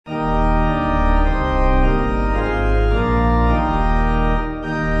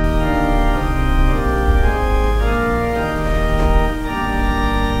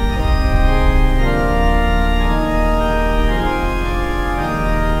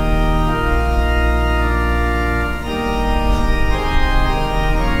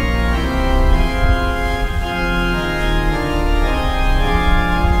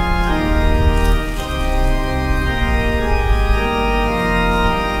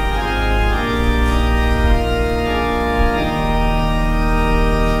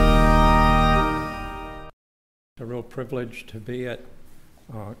privilege to be at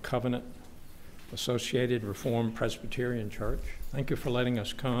Covenant Associated Reformed Presbyterian Church. Thank you for letting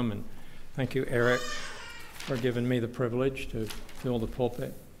us come, and thank you, Eric, for giving me the privilege to fill the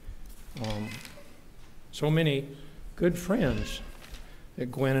pulpit. So many good friends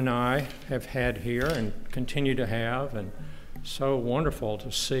that Gwen and I have had here and continue to have, and so wonderful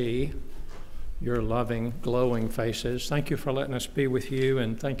to see your loving, glowing faces. Thank you for letting us be with you,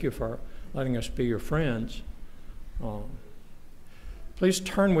 and thank you for letting us be your friends. Please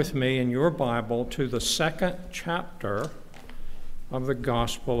turn with me in your Bible to the 2nd chapter of the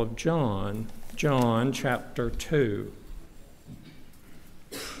Gospel of John, John chapter 2.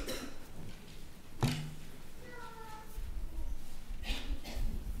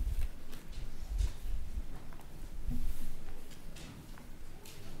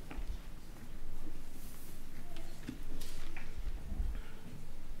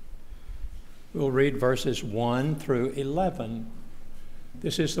 We'll read verses 1 through 11.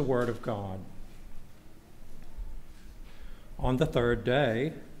 This is the Word of God. On the 3rd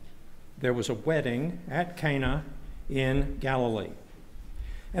day, there was a wedding at Cana in Galilee,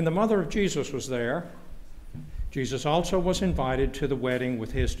 and the mother of Jesus was there. Jesus also was invited to the wedding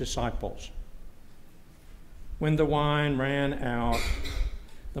with his disciples. When the wine ran out,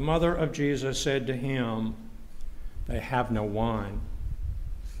 the mother of Jesus said to him, "They have no wine."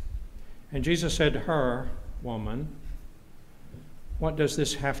 And Jesus said to her, "Woman, what does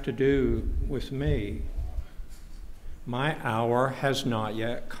this have to do with me? My hour has not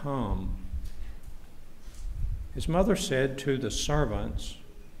yet come." His mother said to the servants,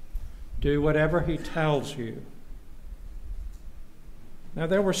 "Do whatever he tells you." Now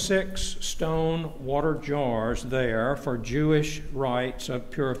there were 6 stone water jars there for Jewish rites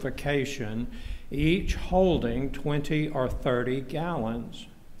of purification, each holding 20 or 30 gallons.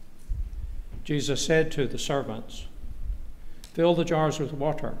 Jesus said to the servants, "Fill the jars with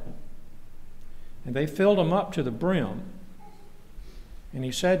water." And they filled them up to the brim. And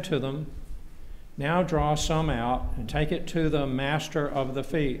he said to them, "Now draw some out and take it to the master of the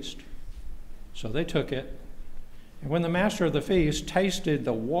feast." So they took it. And when the master of the feast tasted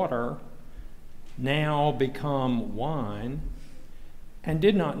the water, now become wine, and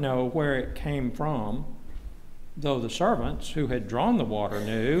did not know where it came from, though the servants who had drawn the water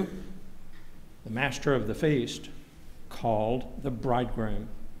knew, the master of the feast called the bridegroom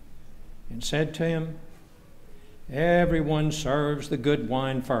and said to him, "Everyone serves the good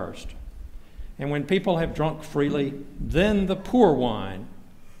wine first, and when people have drunk freely, then the poor wine.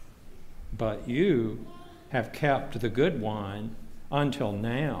 But you have kept the good wine until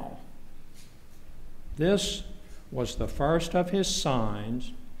now." This was the first of his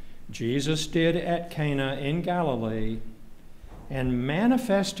signs Jesus did at Cana in Galilee, and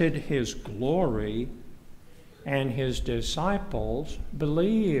manifested his glory, and his disciples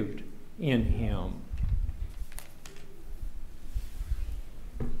believed in him.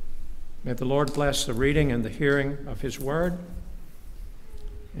 May the Lord bless the reading and the hearing of his word,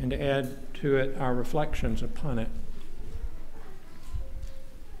 and add to it our reflections upon it.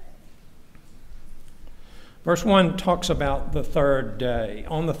 Verse 1 talks about the 3rd day.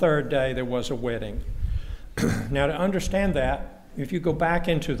 On the 3rd day, there was a wedding. Now, to understand that, if you go back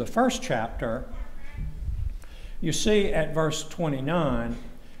into the 1st chapter, you see at verse 29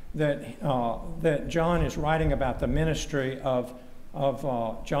 that John is writing about the ministry of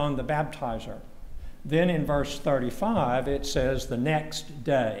John the Baptizer. Then in verse 35, it says the next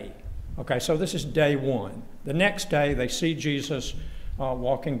day. Okay, so this is day 1. The next day, they see Jesus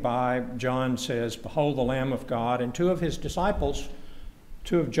walking by. John says, "Behold the Lamb of God," and 2 of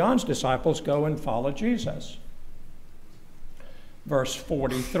John's disciples go and follow Jesus. Verse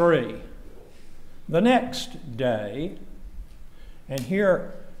 43, the next day, and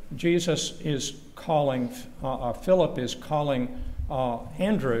here Jesus is calling, Philip is calling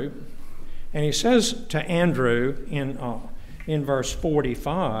Andrew, and he says to Andrew in verse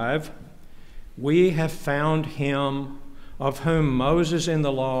 45, "We have found him of whom Moses in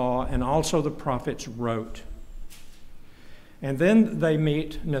the law and also the prophets wrote." And then they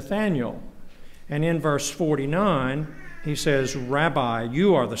meet Nathanael, and in verse 49, he says, "Rabbi,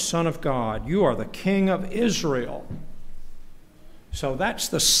 you are the Son of God. You are the King of Israel." So that's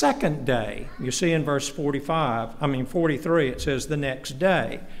the 2nd day. You see in verse 43, it says the next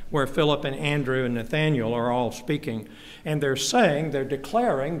day, where Philip and Andrew and Nathanael are all speaking. And they're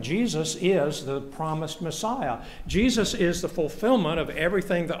declaring Jesus is the promised Messiah. Jesus is the fulfillment of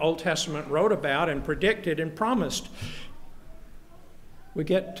everything the Old Testament wrote about and predicted and promised. We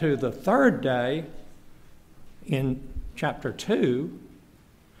get to the 3rd day in chapter 2,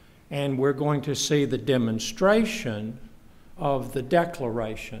 and we're going to see the demonstration of the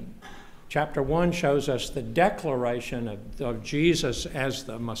declaration. Chapter 1 shows us the declaration of Jesus as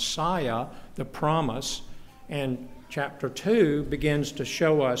the Messiah, the promise, and chapter 2 begins to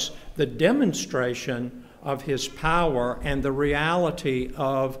show us the demonstration of his power and the reality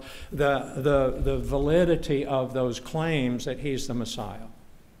of the validity of those claims that he's the Messiah.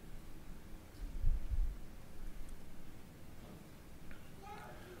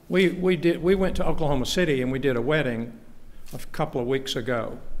 We went to Oklahoma City and we did a wedding a couple of weeks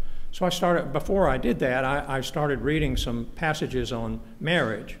ago. So before I did that, I started reading some passages on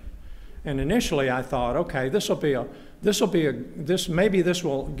marriage. And initially I thought, okay, maybe this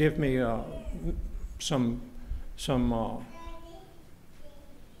will give me some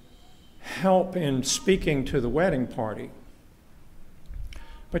help in speaking to the wedding party.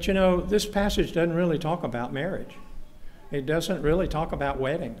 But you know, this passage doesn't really talk about marriage. It doesn't really talk about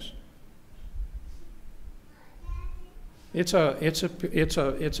weddings. It's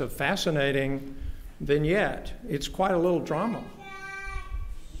a fascinating vignette. It's quite a little drama.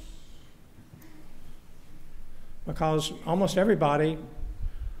 Because almost nobody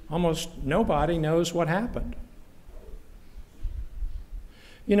knows what happened.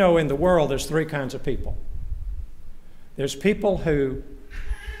 You know, in the world, there's three kinds of people. There's people who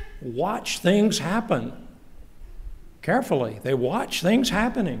watch things happen carefully. They watch things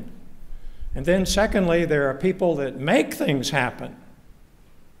happening. And then secondly, there are people that make things happen.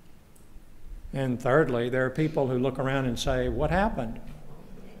 And thirdly, there are people who look around and say, what happened?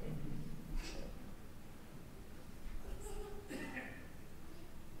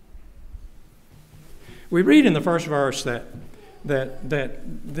 We read in the first verse that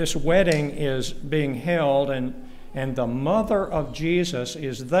this wedding is being held and the mother of Jesus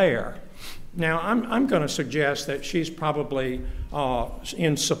is there. Now, I'm going to suggest that she's probably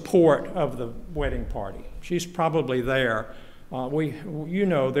in support of the wedding party. She's probably there.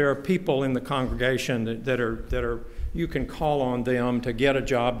 There are people in the congregation that are you can call on them to get a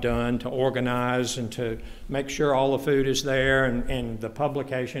job done, to organize, and to make sure all the food is there and the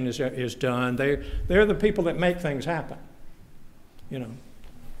publication is done. They're the people that make things happen.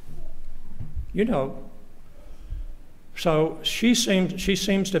 So she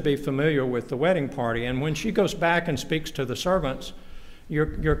seems to be familiar with the wedding party, and when she goes back and speaks to the servants,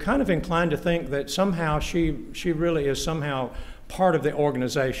 you're kind of inclined to think that somehow she really is somehow part of the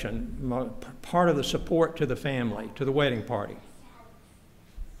organization, part of the support to the family, to the wedding party.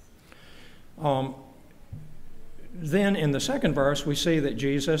 Then in the second verse, we see that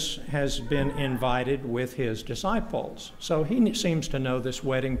Jesus has been invited with his disciples. So he seems to know this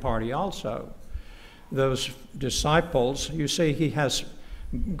wedding party also. Those disciples, you see he has,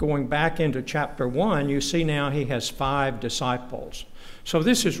 going back into chapter 1, you see now he has 5 disciples. So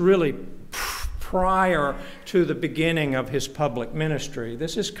this is really prior to the beginning of his public ministry.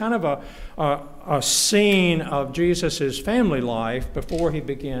 This is kind of a scene of Jesus' family life before he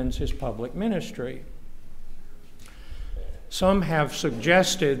begins his public ministry. Some have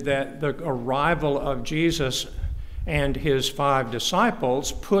suggested that the arrival of Jesus and his 5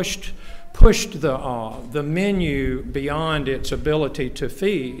 disciples pushed the menu beyond its ability to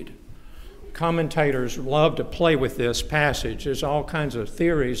feed. Commentators love to play with this passage. There's all kinds of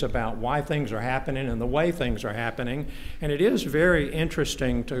theories about why things are happening and the way things are happening, and it is very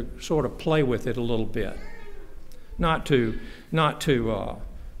interesting to sort of play with it a little bit, not to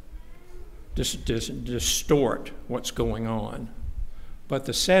distort what's going on. But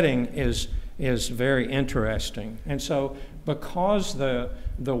the setting is very interesting. And so because the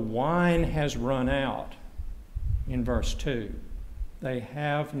wine has run out in verse 2, they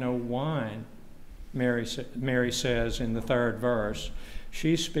have no wine, Mary says in the 3rd verse.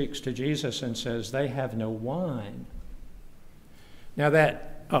 She speaks to Jesus and says, they have no wine. Now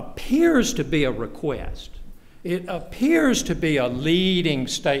that appears to be a request. It appears to be a leading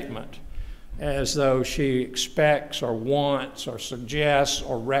statement, as though she expects or wants or suggests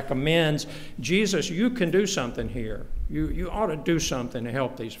or recommends, Jesus, you can do something here. You ought to do something to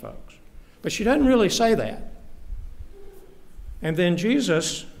help these folks. But she doesn't really say that. And then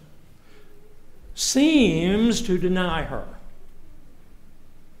Jesus seems to deny her.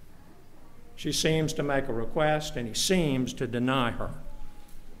 She seems to make a request, and he seems to deny her.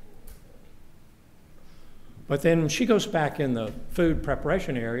 But then she goes back in the food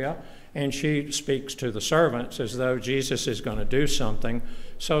preparation area, and she speaks to the servants as though Jesus is going to do something.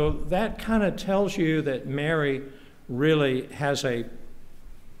 So that kind of tells you that Mary really has a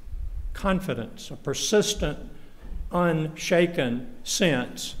confidence, a persistent, unshaken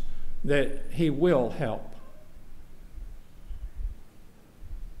sense that he will help.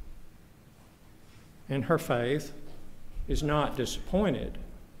 in her faith is not disappointed.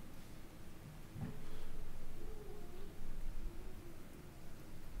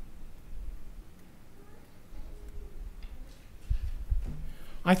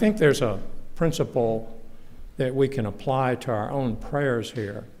 I think there's a principle that we can apply to our own prayers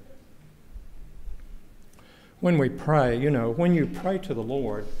here. When we pray, when you pray to the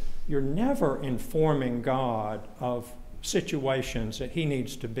Lord, you're never informing God of situations that he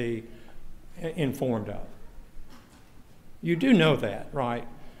needs to be informed of. You do know that, right?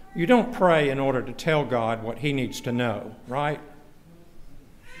 You don't pray in order to tell God what he needs to know, right?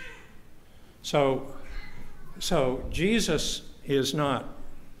 So Jesus is not,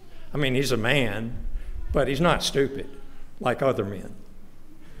 he's a man, but he's not stupid like other men.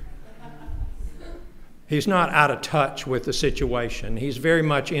 He's not out of touch with the situation. He's very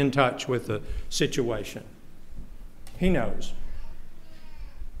much in touch with the situation. He knows.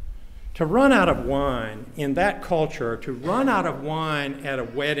 To run out of wine in that culture, to run out of wine at a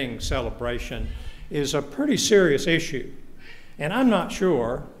wedding celebration is a pretty serious issue. And I'm not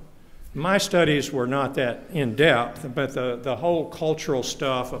sure, my studies were not that in depth, but the whole cultural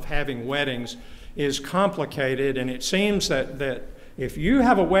stuff of having weddings is complicated, and it seems that if you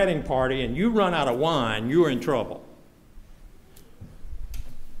have a wedding party and you run out of wine, you're in trouble.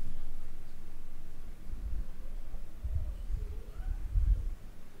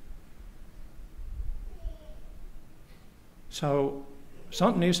 So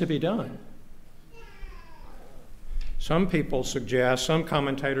something needs to be done. Some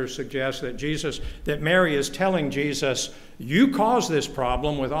commentators suggest that Mary is telling Jesus, you caused this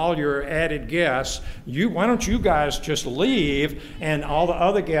problem with all your added guests. Why don't you guys just leave, and all the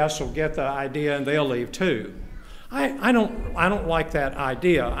other guests will get the idea and they'll leave too. I don't like that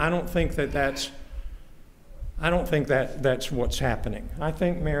idea. I don't think that's what's happening. I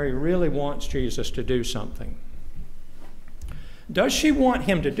think Mary really wants Jesus to do something. Does she want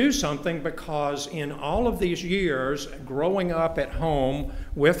him to do something because in all of these years growing up at home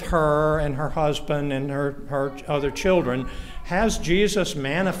with her and her husband and her other children, has Jesus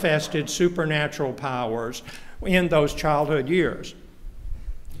manifested supernatural powers in those childhood years?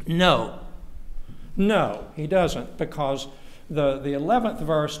 No, he doesn't, because the 11th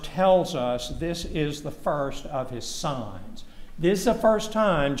verse tells us this is the first of his signs. This is the first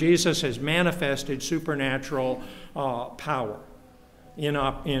time Jesus has manifested supernatural power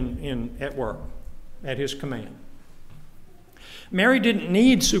at work, at his command. Mary didn't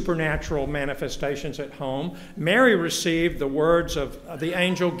need supernatural manifestations at home. Mary received the words of the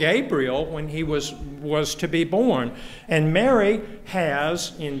angel Gabriel when he was to be born. And Mary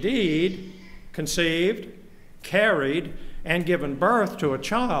has indeed conceived, carried, and given birth to a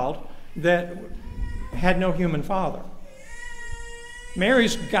child that had no human father.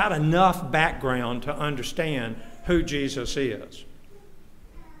 Mary's got enough background to understand who Jesus is.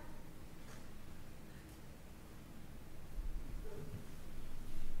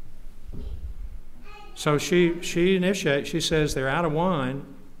 So she initiates, she says they're out of wine.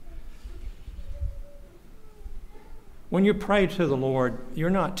 When you pray to the Lord,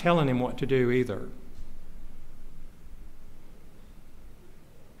 you're not telling him what to do either.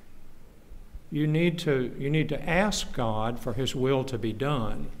 You need to ask God for his will to be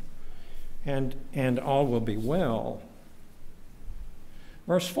done, and all will be well.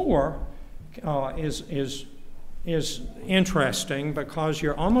 Verse 4 is interesting because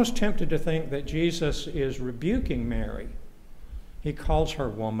you're almost tempted to think that Jesus is rebuking Mary. He calls her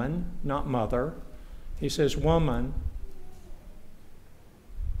woman, not mother. He says, woman,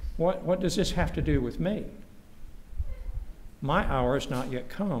 what does this have to do with me? My hour is not yet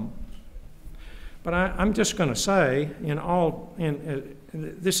come. But I'm just going to say,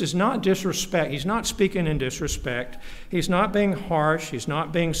 this is not disrespect. He's not speaking in disrespect. He's not being harsh. He's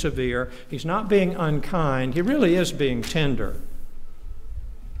not being severe. He's not being unkind. He really is being tender.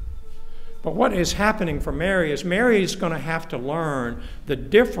 But what is happening for Mary is Mary's going to have to learn the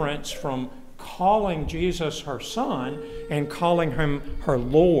difference from calling Jesus her son and calling him her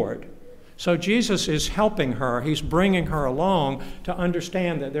Lord. So Jesus is helping her. He's bringing her along to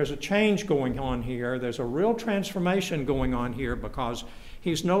understand that there's a change going on here. There's a real transformation going on here because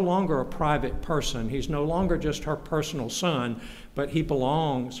he's no longer a private person. He's no longer just her personal son, but he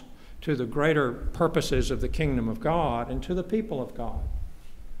belongs to the greater purposes of the kingdom of God and to the people of God.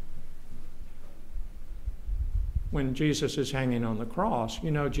 When Jesus is hanging on the cross,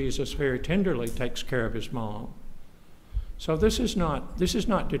 Jesus very tenderly takes care of his mom. So this is not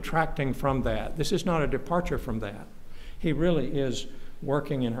detracting from that. This is not a departure from that. He really is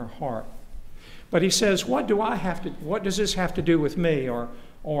working in her heart. But he says, what does this have to do with me? Or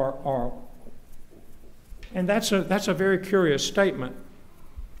And that's a very curious statement.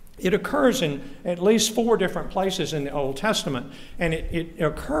 It occurs in at least 4 different places in the Old Testament, and it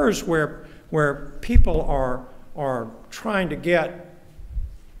occurs where people are trying to get,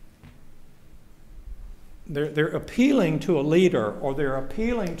 they're appealing to a leader, or they're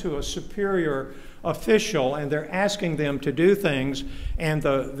appealing to a superior official, and they're asking them to do things, and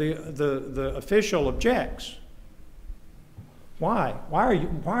the official objects. Why? Why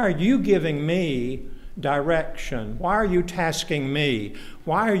are you giving me direction? Why are you tasking me?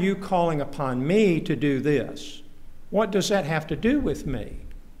 Why are you calling upon me to do this? What does that have to do with me?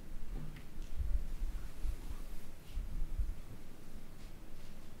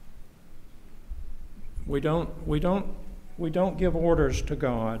 We don't give orders to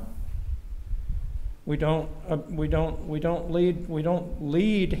God. We don't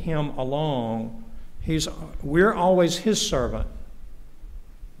lead him along. We're always his servant.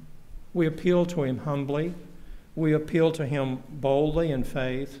 We appeal to him humbly. We appeal to him boldly in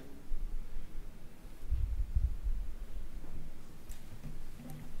faith.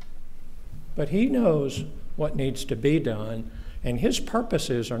 But he knows what needs to be done, and his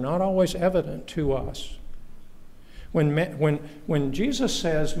purposes are not always evident to us. When Jesus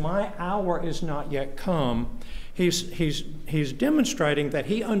says, "My hour is not yet come," he's demonstrating that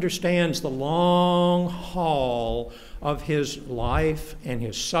he understands the long haul of his life and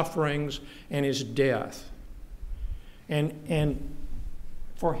his sufferings and his death. And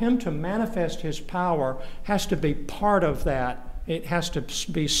for him to manifest his power has to be part of that. It has to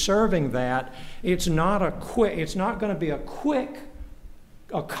be serving that. It's not going to be a quick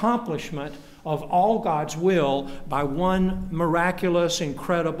accomplishment of all God's will by one miraculous,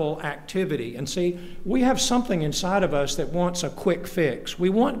 incredible activity. And see, we have something inside of us that wants a quick fix. We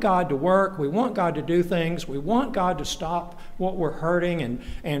want God to work. We want God to do things. We want God to stop what we're hurting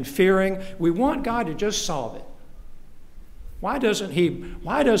and fearing. We want God to just solve it. Why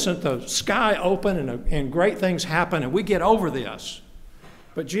doesn't the sky open and great things happen and we get over this?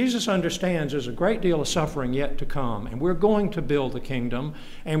 But Jesus understands there's a great deal of suffering yet to come, and we're going to build the kingdom,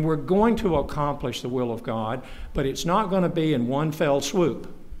 and we're going to accomplish the will of God, but it's not going to be in one fell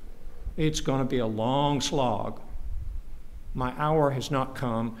swoop. It's going to be a long slog. My hour has not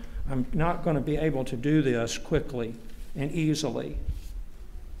come. I'm not going to be able to do this quickly and easily.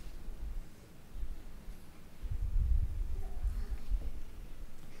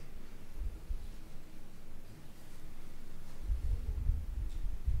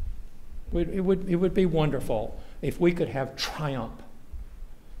 It would be wonderful if we could have triumph.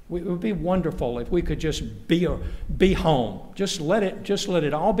 It would be wonderful if we could just be home. Just let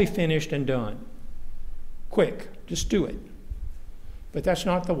it all be finished and done. Quick, just do it. But that's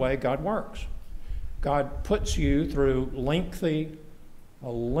not the way God works. God puts you through a lengthy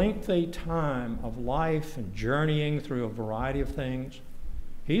time of life and journeying through a variety of things.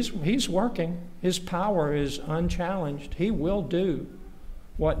 He's working. His power is unchallenged. He will do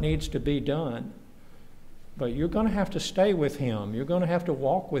what needs to be done. But you're going to have to stay with him. You're going to have to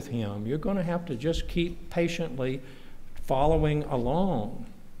walk with him. You're going to have to just keep patiently following along.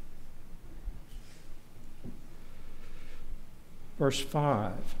 Verse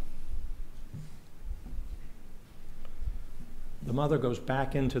 5. The mother goes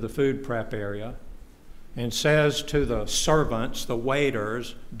back into the food prep area and says to the servants, the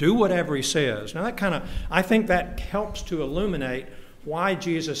waiters, do whatever he says. Now I think that helps to illuminate why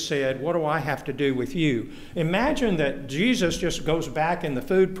Jesus said, what do I have to do with you? Imagine that Jesus just goes back in the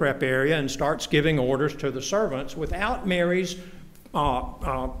food prep area and starts giving orders to the servants without Mary's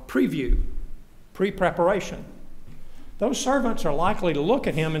pre-preparation. Those servants are likely to look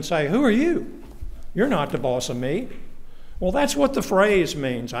at him and say, who are you? You're not the boss of me. Well, that's what the phrase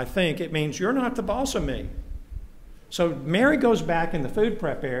means, I think. It means you're not the boss of me. So Mary goes back in the food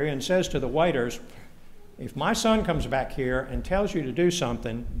prep area and says to the waiters, if my son comes back here and tells you to do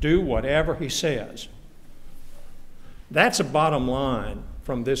something, do whatever he says. That's a bottom line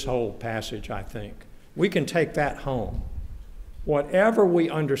from this whole passage, I think. We can take that home. Whatever we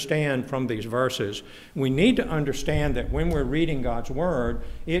understand from these verses, we need to understand that when we're reading God's Word,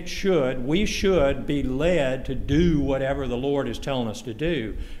 we should be led to do whatever the Lord is telling us to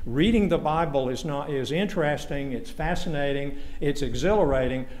do. Reading the Bible is interesting, it's fascinating, it's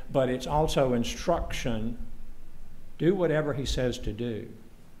exhilarating, but it's also instruction. Do whatever He says to do.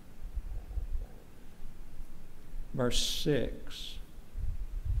 Verse 6.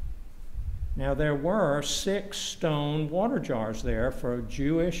 Now there were 6 stone water jars there for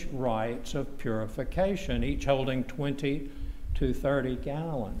Jewish rites of purification, each holding 20 to 30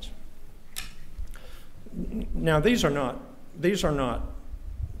 gallons. Now these are not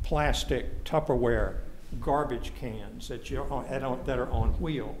plastic Tupperware garbage cans that are on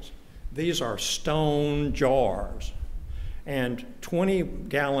wheels. These are stone jars. And 20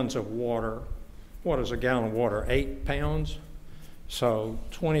 gallons of water, what is a gallon of water, 8 pounds? So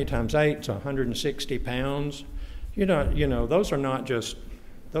 20 times 8 is 160 pounds. You know, those are not just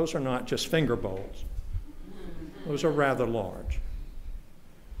finger bowls. Those are rather large.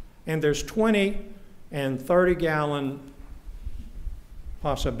 And there's 20 and 30 gallon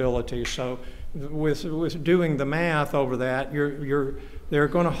possibilities. So with doing the math over that, they're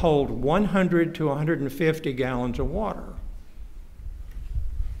going to hold 100 to 150 gallons of water.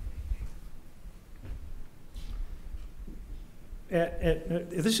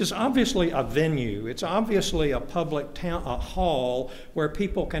 This is obviously a venue. It's obviously a public town, a hall where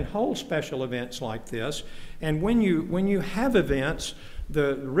people can hold special events like this. And when you have events,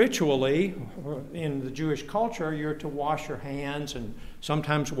 ritually in the Jewish culture, you're to wash your hands and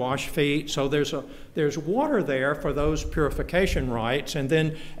sometimes wash feet. So there's water there for those purification rites. And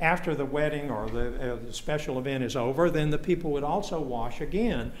then after the wedding or the special event is over, then the people would also wash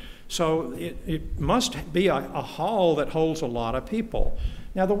again. So it must be a hall that holds a lot of people.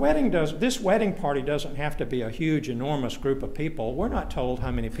 Now this wedding party doesn't have to be a huge, enormous group of people. We're not told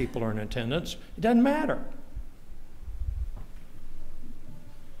how many people are in attendance. It doesn't matter.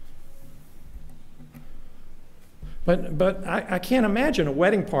 But I can't imagine a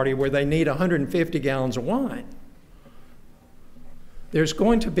wedding party where they need 150 gallons of wine. There's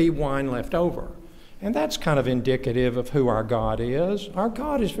going to be wine left over. And that's kind of indicative of who our God is. Our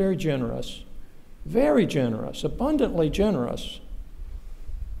God is very generous, abundantly generous.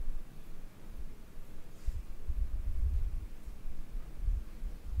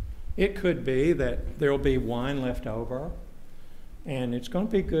 It could be that there will be wine left over, and it's going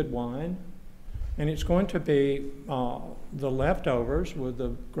to be good wine, and it's going to be the leftovers with the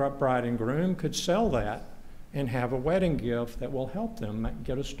bride and groom could sell that and have a wedding gift that will help them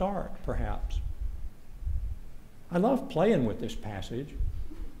get a start, perhaps. I love playing with this passage.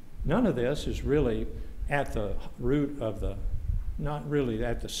 None of this is really at the root of not really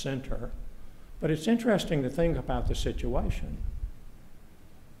at the center, but it's interesting to think about the situation.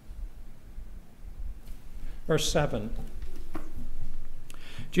 Verse 7.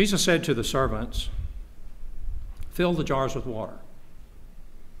 Jesus said to the servants, "Fill the jars with water."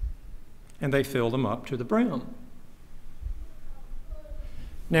 And they filled them up to the brim.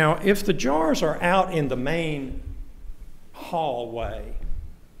 Now, if the jars are out in the main hallway,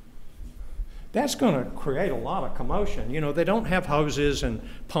 that's going to create a lot of commotion. You know, they don't have hoses and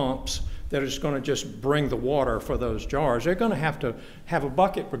pumps that are just going to just bring the water for those jars. They're going to have a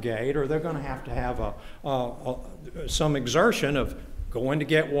bucket brigade, or they're going to have some exertion of going to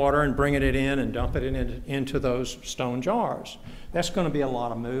get water and bringing it in and dumping it into those stone jars. That's going to be a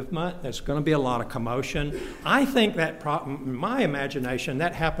lot of movement. There's going to be a lot of commotion. I think that, in my imagination,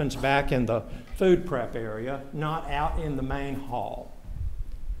 that happens back in the food prep area, not out in the main hall.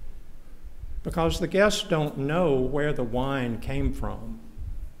 Because the guests don't know where the wine came from.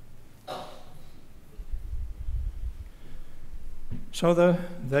 So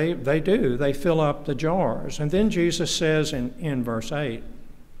they fill up the jars. And then Jesus says in verse 8,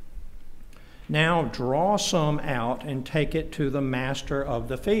 "Now draw some out and take it to the master of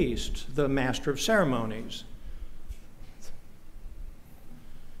the feast," the master of ceremonies.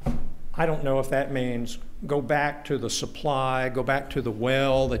 I don't know if that means go back to the supply, go back to the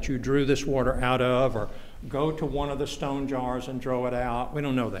well that you drew this water out of, or go to one of the stone jars and draw it out. We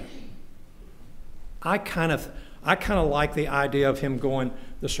don't know that. I kind of like the idea of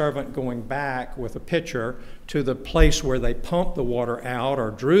the servant going back with a pitcher to the place where they pumped the water out or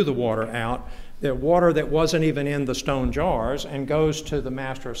drew the water out, the water that wasn't even in the stone jars, and goes to the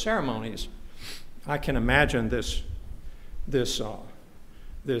master of ceremonies. I can imagine this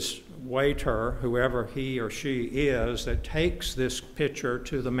waiter, whoever he or she is, that takes this pitcher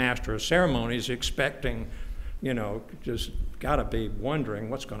to the master of ceremonies expecting, just got to be wondering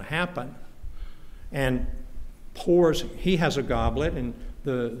what's going to happen. And he has a goblet, and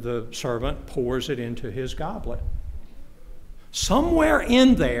the servant pours it into his goblet. Somewhere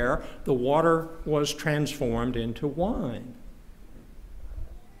in there, the water was transformed into wine.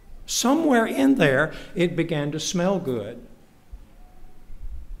 Somewhere in there, it began to smell good.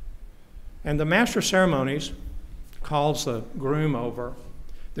 And the master of ceremonies calls the groom over.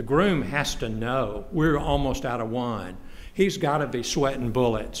 The groom has to know we're almost out of wine. He's got to be sweating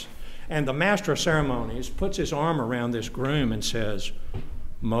bullets. And the master of ceremonies puts his arm around this groom and says,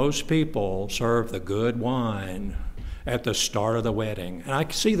 "Most people serve the good wine at the start of the wedding." And I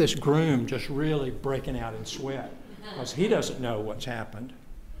see this groom just really breaking out in sweat because he doesn't know what's happened.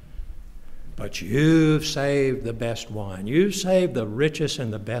 But you've saved the best wine. You've saved the richest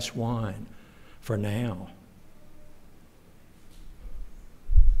and the best wine for now.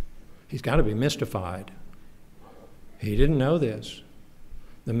 He's got to be mystified. He didn't know this.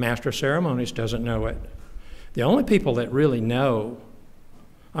 The master of ceremonies doesn't know it. The only people that really know,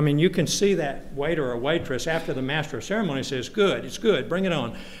 I mean, you can see that waiter or waitress after the master of ceremonies says, good, it's good, bring it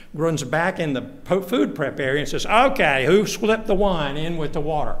on. Runs back in the food prep area and says, okay, who slipped the wine in with the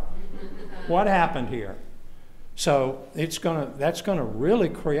water? What happened here? So that's going to really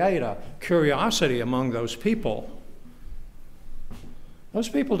create a curiosity among those people. Those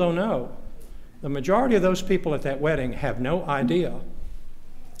people don't know. The majority of those people at that wedding have no idea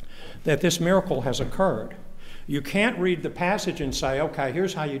that this miracle has occurred. You can't read the passage and say, okay,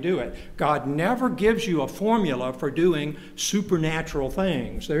 here's how you do it. God never gives you a formula for doing supernatural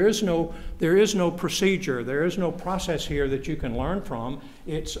things. There is no procedure. There is no process here that you can learn from.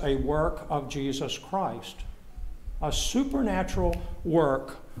 It's a work of Jesus Christ, a supernatural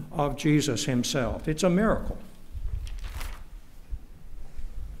work of Jesus himself. It's a miracle.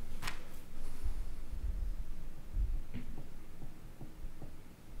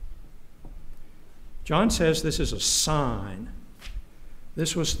 John says this is a sign.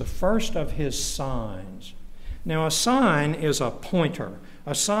 This was the first of his signs. Now, a sign is a pointer.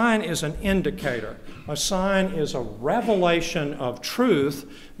 A sign is an indicator. A sign is a revelation of truth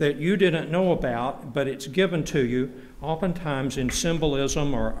that you didn't know about, but it's given to you, oftentimes in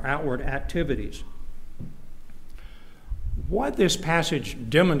symbolism or outward activities. What this passage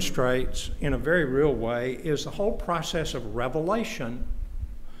demonstrates in a very real way is the whole process of revelation.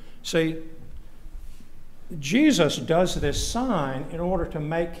 See, Jesus does this sign in order to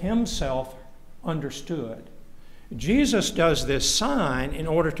make himself understood. Jesus does this sign in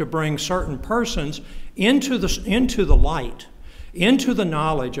order to bring certain persons into the light, into the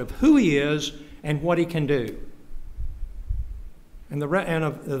knowledge of who he is and what he can do. And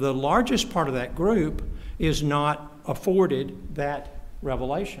the largest part of that group is not afforded that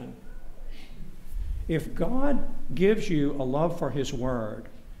revelation. If God gives you a love for his word,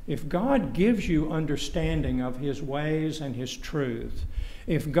 if God gives you understanding of his ways and his truth,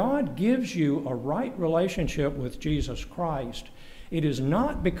 if God gives you a right relationship with Jesus Christ, it is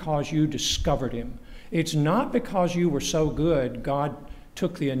not because you discovered him. It's not because you were so good God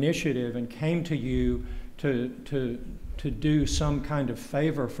took the initiative and came to you to do some kind of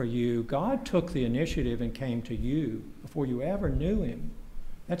favor for you. God took the initiative and came to you before you ever knew him.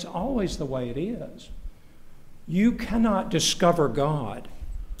 That's always the way it is. You cannot discover God.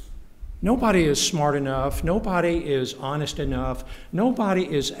 Nobody is smart enough, nobody is honest enough, nobody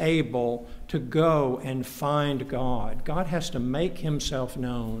is able to go and find God. God has to make himself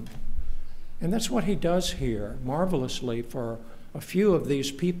known. And that's what he does here, marvelously, for a few of these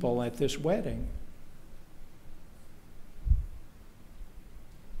people at this wedding.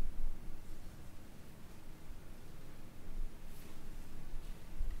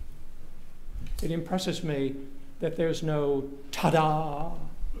 It impresses me that there's no ta-da.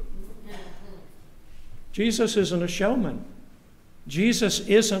 Jesus isn't a showman. Jesus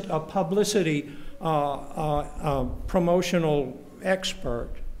isn't a publicity promotional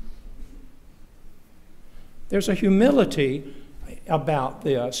expert. There's a humility about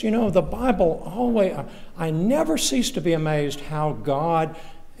this. You know, the Bible always, I never cease to be amazed how God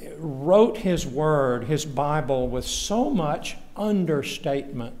wrote his word, his Bible, with so much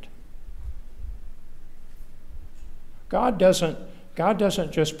understatement. God doesn't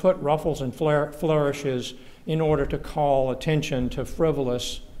just put ruffles and flourishes in order to call attention to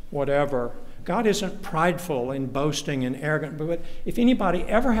frivolous whatever. God isn't prideful in boasting and arrogant. But if anybody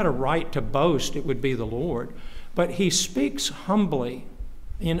ever had a right to boast, it would be the Lord. But he speaks humbly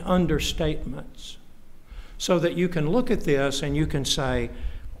in understatements so that you can look at this and you can say,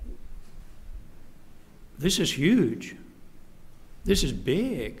 this is huge. This is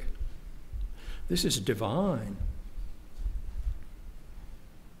big. This is divine.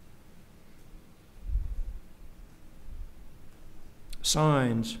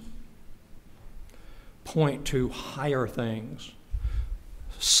 Signs point to higher things.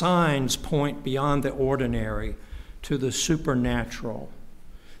 Signs point beyond the ordinary to the supernatural.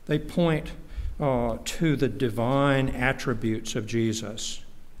 They point to the divine attributes of Jesus.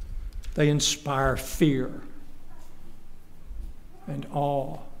 They inspire fear and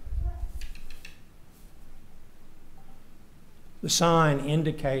awe. The sign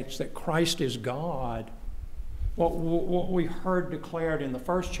indicates that Christ is God. What we heard declared in the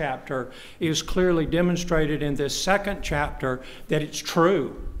first chapter is clearly demonstrated in this second chapter that it's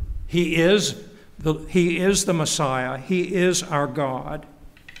true. He is the Messiah. He is our God.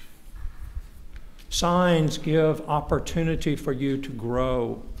 Signs give opportunity for you to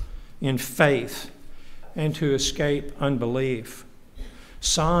grow in faith and to escape unbelief.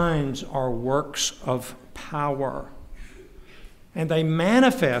 Signs are works of power, and they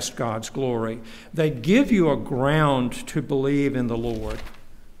manifest God's glory. They give you a ground to believe in the Lord.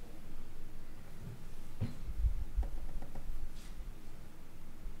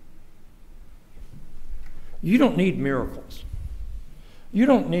 You don't need miracles. You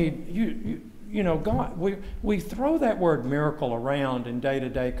don't need, you know, God, we throw that word miracle around in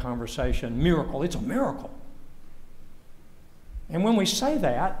day-to-day conversation. Miracle, it's a miracle. And when we say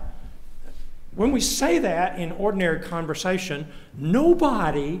that in ordinary conversation,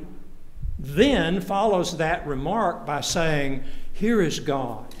 nobody then follows that remark by saying, here is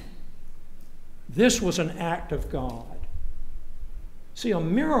God. This was an act of God. See, a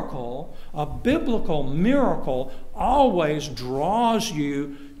miracle, a biblical miracle, always draws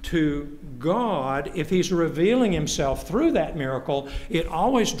you to God. If He's revealing Himself through that miracle, it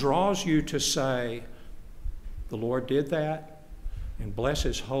always draws you to say, the Lord did that, and bless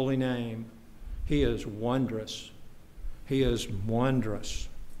His holy name. He is wondrous. He is wondrous.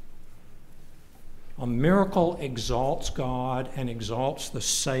 A miracle exalts God and exalts the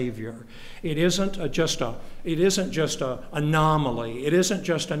Savior. It isn't just an anomaly. It isn't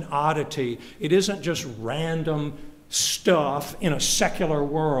just an oddity. It isn't just random stuff in a secular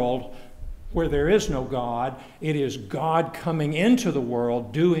world where there is no God. It is God coming into the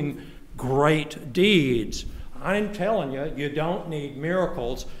world doing great deeds. I'm telling you, you don't need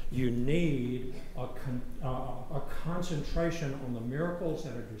miracles. You need a concentration on the miracles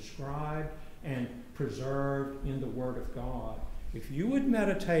that are described and preserved in the Word of God. If you would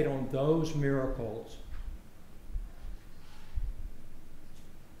meditate on those miracles,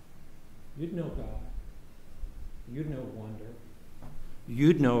 you'd know God. You'd know wonder.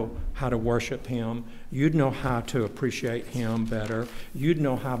 You'd know how to worship Him. You'd know how to appreciate Him better. You'd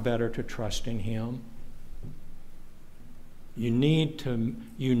know how better to trust in Him. You need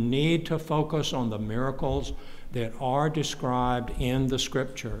to focus on the miracles that are described in the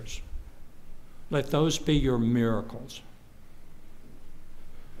Scriptures. Let those be your miracles.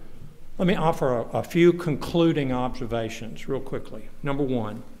 Let me offer a few concluding observations real quickly. Number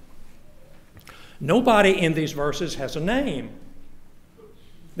one, nobody in these verses has a name.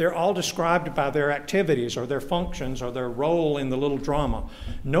 They're all described by their activities or their functions or their role in the little drama.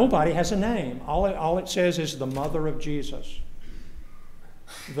 Nobody has a name. All it says is the mother of Jesus,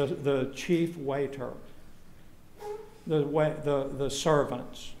 the chief waiter, the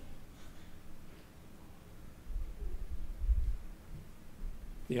servants.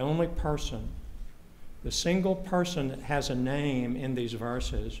 The only person, the single person that has a name in these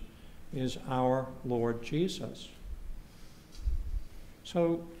verses is our Lord Jesus.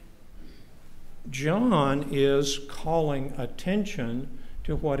 So John is calling attention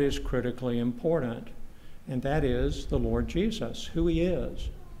to what is critically important, and that is the Lord Jesus, who He is,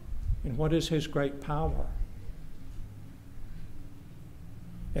 and what is His great power.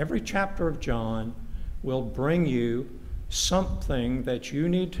 Every chapter of John will bring you something that you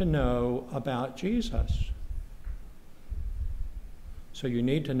need to know about Jesus. So you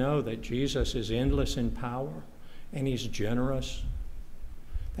need to know that Jesus is endless in power and He's generous.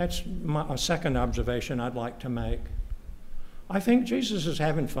 That's a second observation I'd like to make. I think Jesus is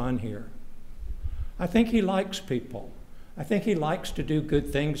having fun here. I think He likes people. I think He likes to do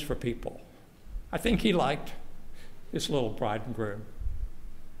good things for people. I think He liked this little bride and groom.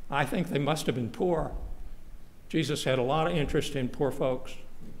 I think they must have been poor. Jesus had a lot of interest in poor folks.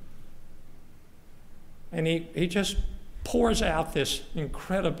 And he just pours out this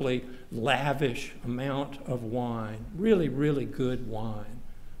incredibly lavish amount of wine, really, really good wine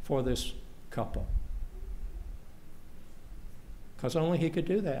for this couple. Because only He could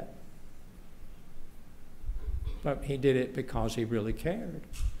do that. But He did it because He really cared.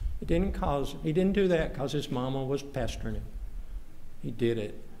 He didn't do that because His mama was pestering Him. He did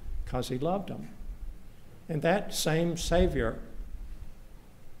it because He loved them. And that same Savior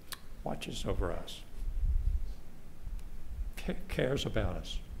watches over us, cares about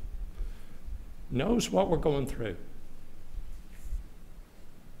us, knows what we're going through.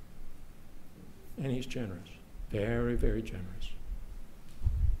 And He's generous, very, very generous.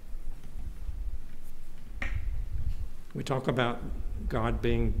 We talk about God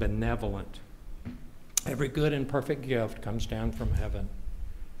being benevolent. Every good and perfect gift comes down from heaven.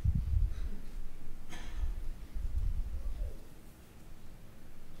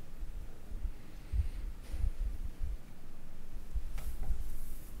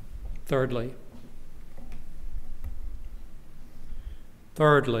 Thirdly,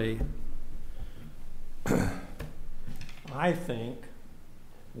 I think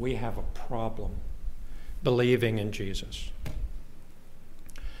we have a problem believing in Jesus.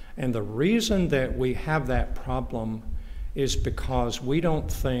 And the reason that we have that problem is because we don't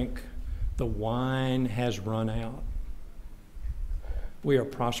think the wine has run out. We are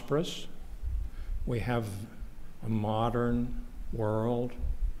prosperous. We have a modern world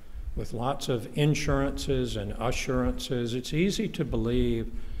with lots of insurances and assurances. It's easy to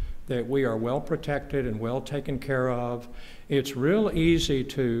believe that we are well protected and well taken care of. It's real easy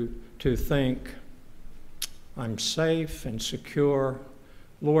to think, I'm safe and secure.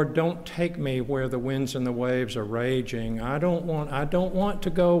 Lord, don't take me where the winds and the waves are raging. I don't want to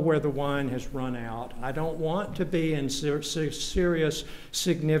go where the wine has run out. I don't want to be in serious,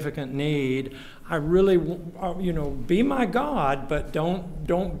 significant need. I really, be my God, but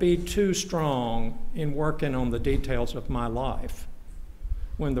don't be too strong in working on the details of my life.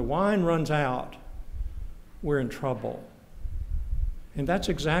 When the wine runs out, we're in trouble. And that's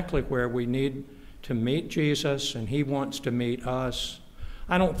exactly where we need to meet Jesus, and he wants to meet us.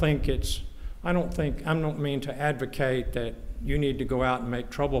 I don't mean to advocate that you need to go out and make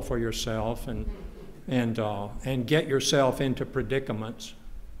trouble for yourself and get yourself into predicaments.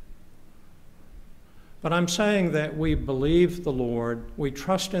 But I'm saying that we believe the Lord, we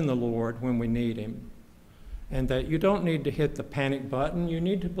trust in the Lord when we need him, and that you don't need to hit the panic button. You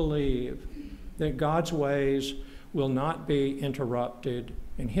need to believe that God's ways will not be interrupted,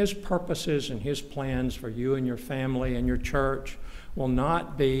 and his purposes and his plans for you and your family and your church will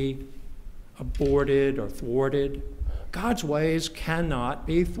not be aborted or thwarted. God's ways cannot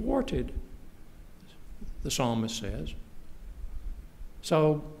be thwarted, the psalmist says.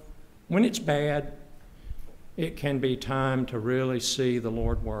 So when it's bad, it can be time to really see the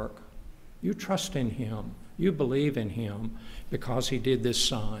Lord work. You trust in him. You believe in him because he did this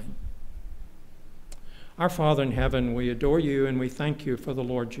sign. Our Father in heaven, we adore you and we thank you for the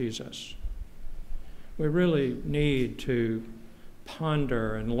Lord Jesus. We really need to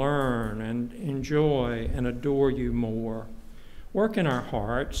ponder and learn and enjoy and adore you more. Work in our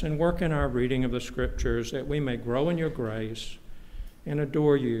hearts and work in our reading of the Scriptures that we may grow in your grace and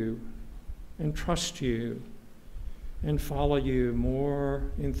adore you and trust you and follow you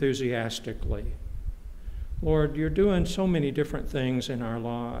more enthusiastically. Lord, you're doing so many different things in our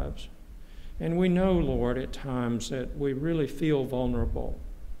lives. And we know, Lord, at times that we really feel vulnerable.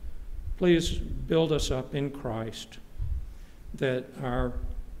 Please build us up in Christ, that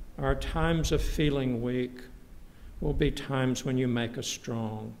our times of feeling weak will be times when you make us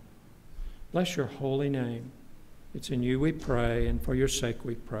strong. Bless your holy name. It's in you we pray, and for your sake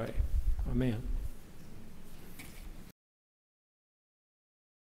we pray. Amen.